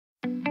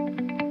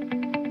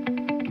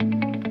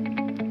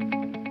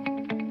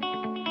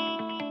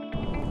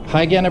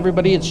Hi again,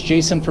 everybody. It's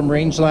Jason from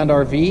Rangeland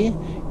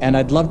RV, and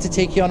I'd love to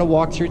take you on a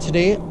walkthrough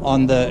today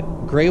on the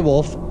Grey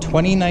Wolf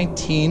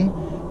 2019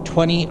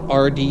 20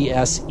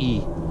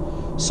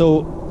 RDSE.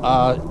 So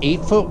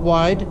 8-foot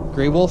wide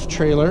Grey Wolf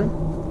trailer.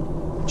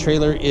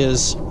 Trailer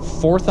is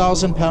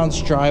 4,000 pounds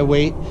dry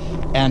weight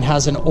and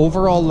has an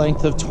overall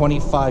length of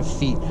 25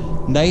 feet.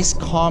 Nice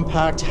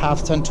compact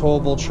half-ton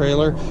towable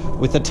trailer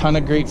with a ton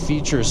of great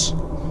features.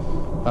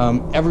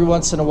 Every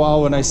once in a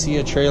while when I see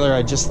a trailer,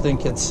 I just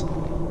think it's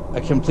a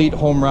complete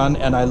home run,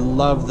 and I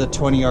love the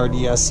 20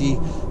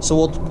 RDSE. So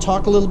we'll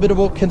talk a little bit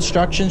about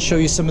construction, show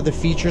you some of the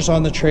features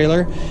on the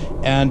trailer,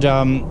 and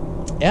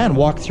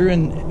walk through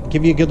and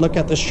give you a good look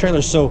at this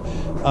trailer. So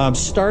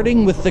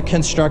starting with the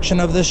construction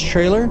of this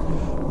trailer,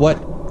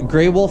 what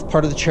Grey Wolf,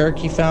 part of the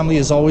Cherokee family,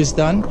 has always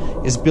done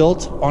is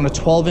built on a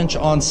 12-inch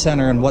on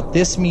center, and what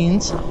this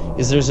means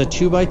is there's a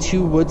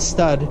 2x2 wood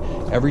stud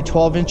every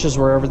 12 inches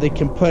wherever they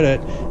can put it,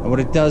 and what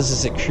it does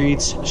is it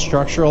creates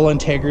structural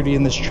integrity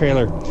in this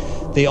trailer.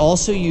 They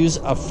also use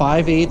a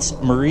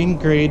 5/8 marine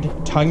grade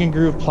tongue and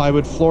groove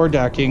plywood floor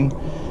decking,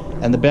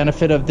 and the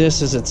benefit of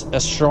this is it's a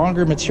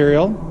stronger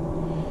material.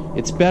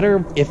 It's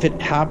better if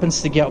it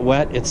happens to get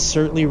wet. It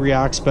certainly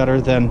reacts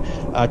better than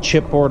a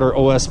chipboard or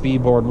OSB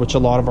board, which a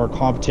lot of our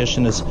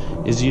competition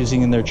is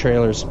using in their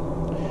trailers.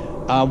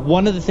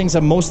 One of the things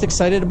I'm most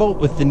excited about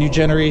with the new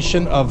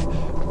generation of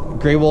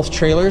Grey Wolf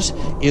trailers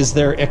is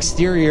their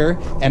exterior,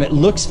 and it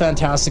looks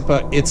fantastic,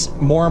 but it's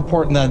more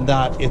important than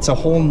that. It's a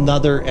whole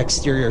nother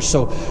exterior.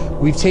 So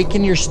we've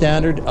taken your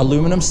standard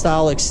aluminum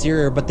style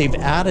exterior, but they've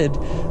added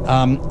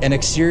an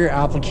exterior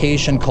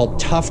application called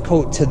Tough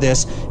Coat to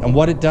this, and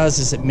what it does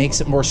is it makes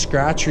it more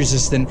scratch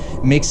resistant,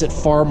 makes it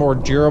far more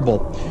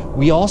durable.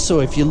 We also,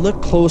 if you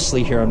look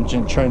closely here, I'm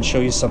going to try and show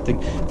you something.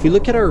 If you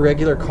look at our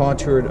regular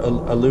contoured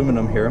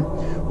aluminum here,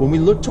 when we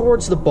look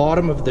towards the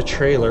bottom of the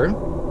trailer,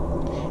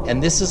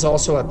 and this is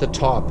also at the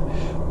top,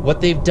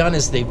 what they've done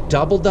is they've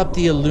doubled up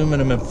the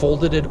aluminum and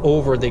folded it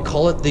over. They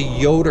call it the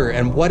yoder,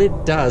 and what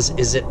it does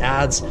is it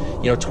adds,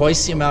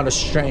 twice the amount of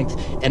strength,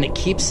 and it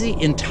keeps the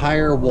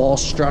entire wall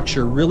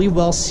structure really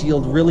well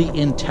sealed, really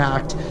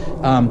intact.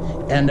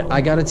 And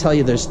I gotta tell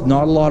you, there's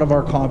not a lot of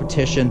our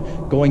competition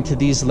going to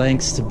these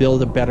lengths to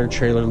build a better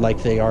trailer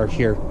like they are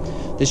here.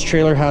 This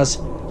trailer has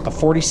a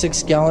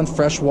 46-gallon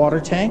fresh water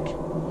tank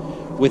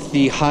with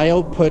the high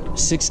output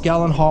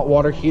 6-gallon hot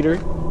water heater.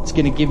 It's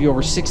going to give you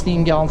over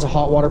 16 gallons of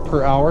hot water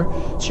per hour,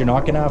 so you're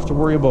not going to have to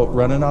worry about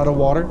running out of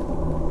water.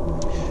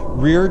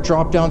 Rear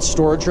drop-down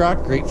storage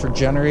rack, great for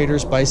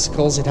generators,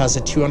 bicycles. It has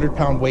a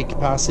 200-pound weight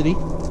capacity.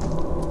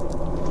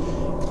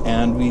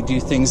 And we do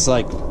things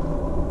like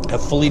a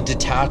fully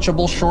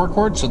detachable shore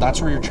cord, so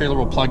that's where your trailer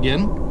will plug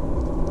in.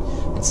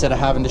 Instead of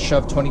having to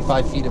shove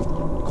 25 feet of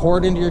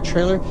cord into your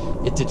trailer,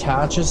 it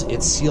detaches.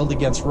 It's sealed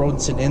against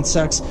rodents and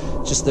insects.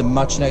 Just a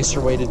much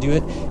nicer way to do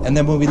it. And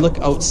then when we look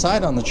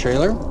outside on the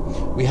trailer,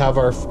 we have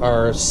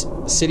our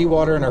city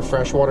water and our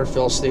freshwater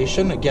fill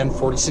station. Again,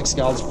 46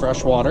 gallons of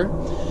fresh water.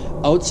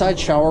 Outside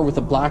shower with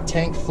a black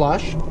tank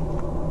flush.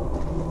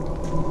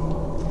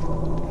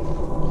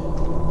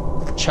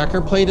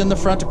 Checker plate in the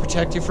front to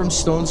protect you from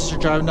stones as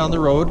you're driving down the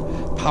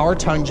road. Power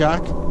tongue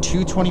jack,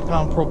 2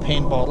 20-pound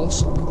propane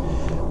bottles.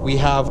 We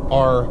have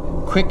our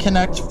quick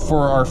connect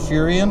for our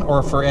Furion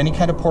or for any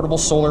kind of portable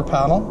solar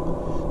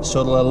panel, so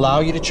it'll allow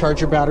you to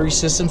charge your battery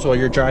systems while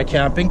you're dry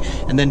camping.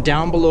 And then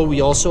down below we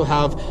also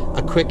have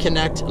a quick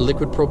connect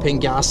liquid propane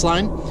gas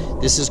line.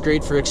 This is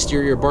great for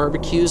exterior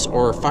barbecues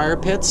or fire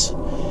pits.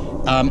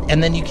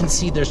 And then you can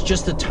see there's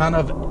just a ton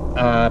of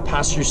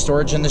pass-through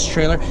storage in this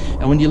trailer,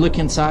 and when you look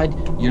inside,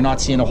 you're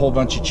not seeing a whole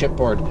bunch of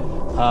chipboard.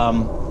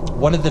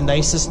 One of the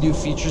nicest new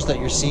features that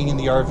you're seeing in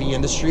the RV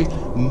industry,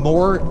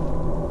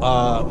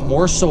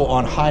 more so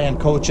on high-end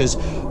coaches,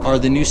 are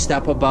the new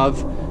step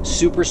above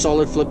super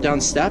solid flip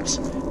down steps.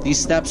 These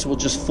steps will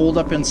just fold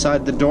up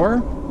inside the door,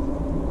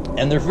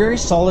 and they're very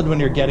solid when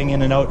you're getting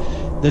in and out.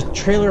 The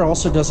trailer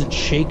also doesn't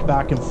shake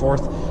back and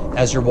forth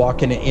as you're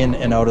walking in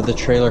and out of the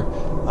trailer.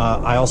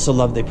 I also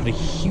love they put a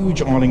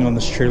huge awning on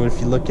this trailer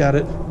if you look at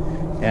it,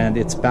 and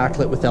it's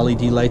backlit with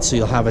LED lights, so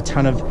you'll have a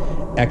ton of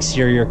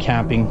exterior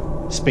camping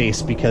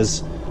space,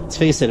 because let's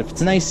face it, if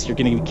it's nice, you're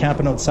going to be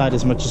camping outside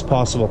as much as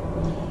possible.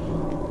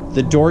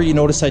 The door, you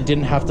notice I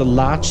didn't have to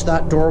latch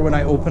that door when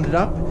I opened it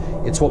up.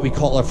 It's what we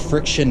call a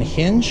friction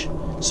hinge,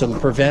 so it'll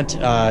prevent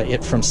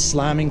it from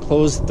slamming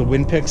closed if the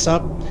wind picks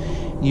up.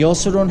 You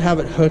also don't have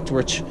it hooked,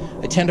 which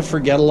I tend to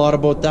forget a lot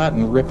about that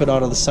and rip it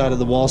out of the side of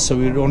the wall, so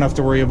we don't have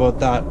to worry about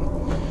that.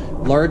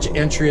 Large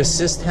entry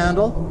assist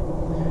handle.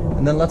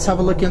 And then let's have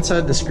a look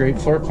inside this great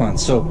floor plan.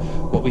 So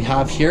what we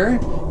have here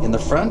in the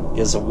front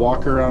is a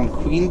walk-around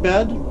queen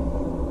bed,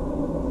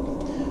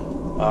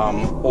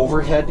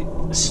 overhead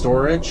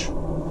storage,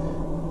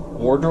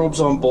 wardrobes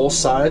on both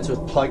sides with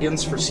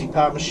plugins for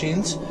CPAP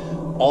machines,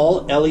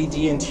 all LED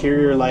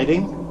interior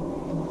lighting,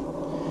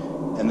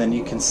 and then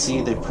you can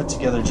see they put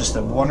together just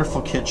a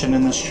wonderful kitchen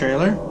in this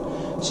trailer.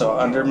 So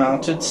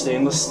under-mounted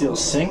stainless steel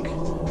sink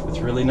with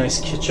really nice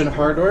kitchen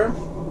hardware,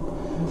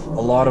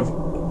 a lot of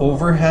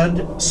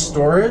overhead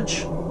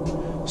storage,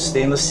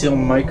 stainless steel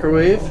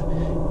microwave,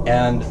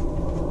 and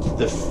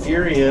the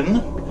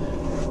Furion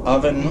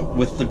oven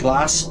with the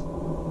glass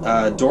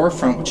door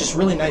front, which is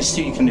really nice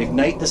too. You can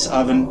ignite this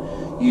oven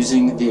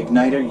using the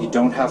igniter. You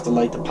don't have to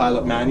light the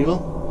pilot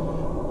manual.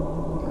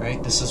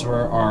 Right, this is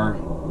where our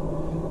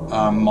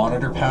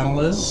monitor panel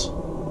is.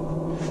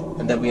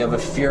 And then we have a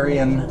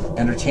Furion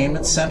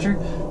entertainment center.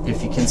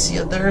 If you can see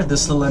it there,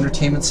 this little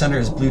entertainment center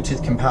is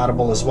Bluetooth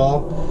compatible as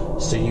well.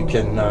 So you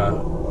can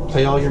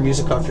play all your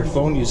music off your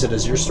phone, use it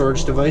as your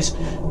storage device.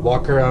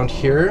 Walk around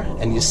here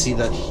and you see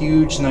that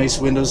huge nice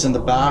windows in the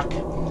back.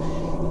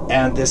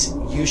 And this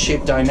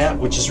U-shaped dinette,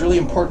 which is really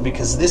important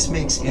because this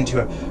makes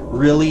into a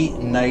really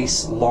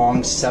nice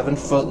long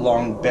 7-foot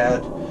long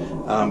bed.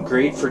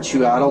 Great for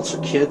 2 adults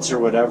or kids or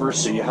whatever,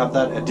 so you have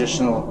that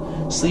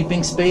additional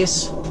sleeping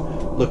space.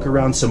 Look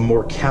around, some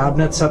more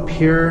cabinets up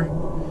here.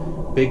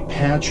 Big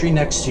pantry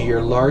next to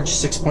your large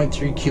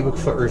 6.3 cubic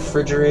foot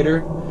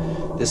refrigerator.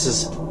 This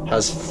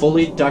has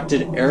fully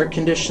ducted air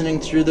conditioning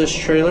through this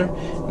trailer.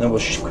 And then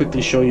we'll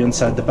quickly show you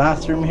inside the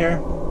bathroom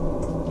here.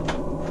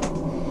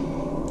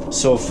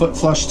 So a foot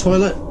flush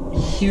toilet,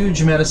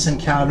 huge medicine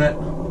cabinet,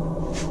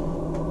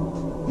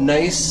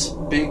 nice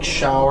big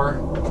shower,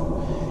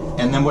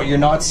 and then what you're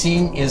not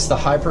seeing is the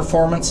high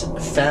performance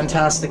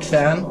fantastic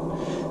fan.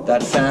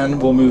 That fan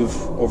will move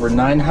over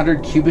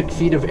 900 cubic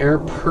feet of air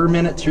per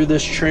minute through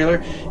this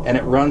trailer, and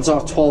it runs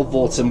off 12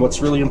 volts. And what's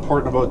really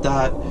important about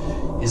that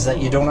is that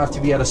you don't have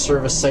to be at a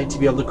service site to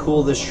be able to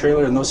cool this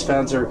trailer, and those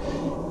fans are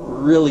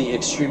really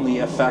extremely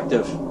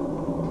effective.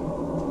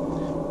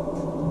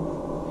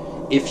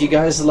 If you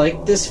guys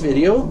like this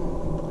video,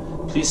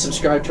 please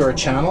subscribe to our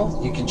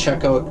channel. You can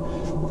check out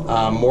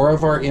more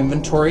of our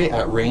inventory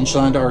at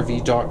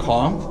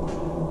rangelandrv.com,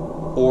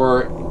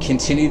 or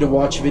continue to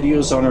watch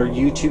videos on our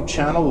YouTube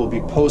channel. We'll be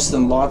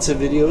posting lots of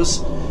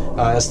videos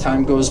as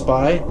time goes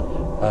by.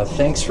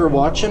 Thanks for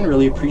watching,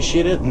 really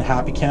appreciate it, and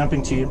happy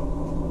camping to you.